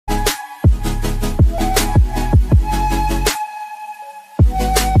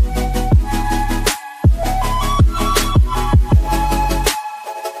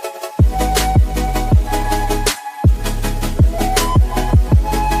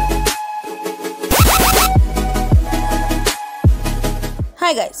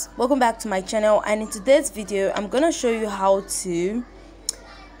Hi guys, welcome back to my channel, and in today's video I'm gonna show you how to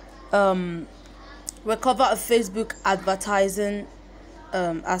recover a Facebook advertising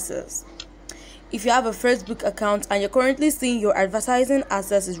access. If you have a Facebook account and you're currently seeing your advertising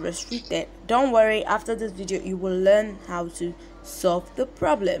access is restricted, don't worry, after this video you will learn how to solve the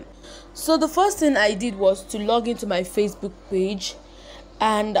problem. So the first thing I did was to log into my Facebook page,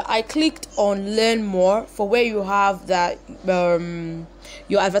 and I clicked on learn more for where you have that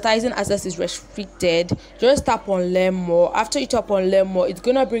your advertising access is restricted. Just tap on learn more. After you tap on learn more, it's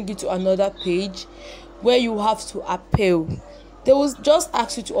gonna bring you to another page where you have to appeal. They will just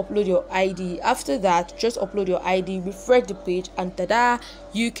ask you to upload your ID. After that, just upload your ID, refresh the page, and tada,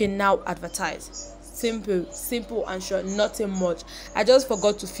 you can now advertise. Simple and short, nothing much. I just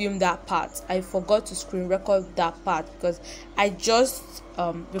forgot to film that part. I forgot to screen record that part because I just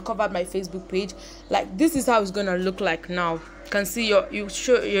recovered my Facebook page. Like, this is how it's gonna look like now. You can see to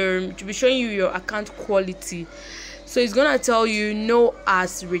be showing you your account quality. So it's gonna tell you no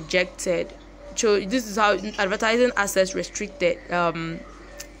as rejected. So this is how advertising access restricted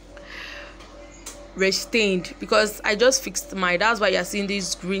retained, because I just fixed mine. That's why you're seeing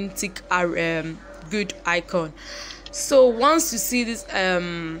this green tick good icon. So once you see this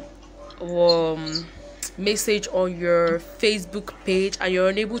message on your Facebook page and you're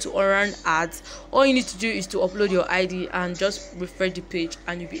unable to run ads, all you need to do is to upload your ID and just refresh the page,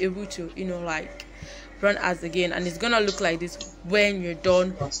 and you'll be able to like run ads again, and it's gonna look like this when you're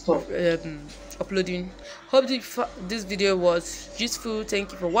done uploading. Hope this video was useful.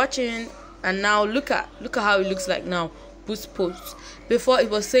 Thank you for watching. And now look at how it looks like now. Boost post. Before it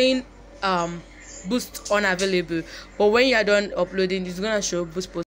was saying boost unavailable, but when you're done uploading, it's gonna show boost post.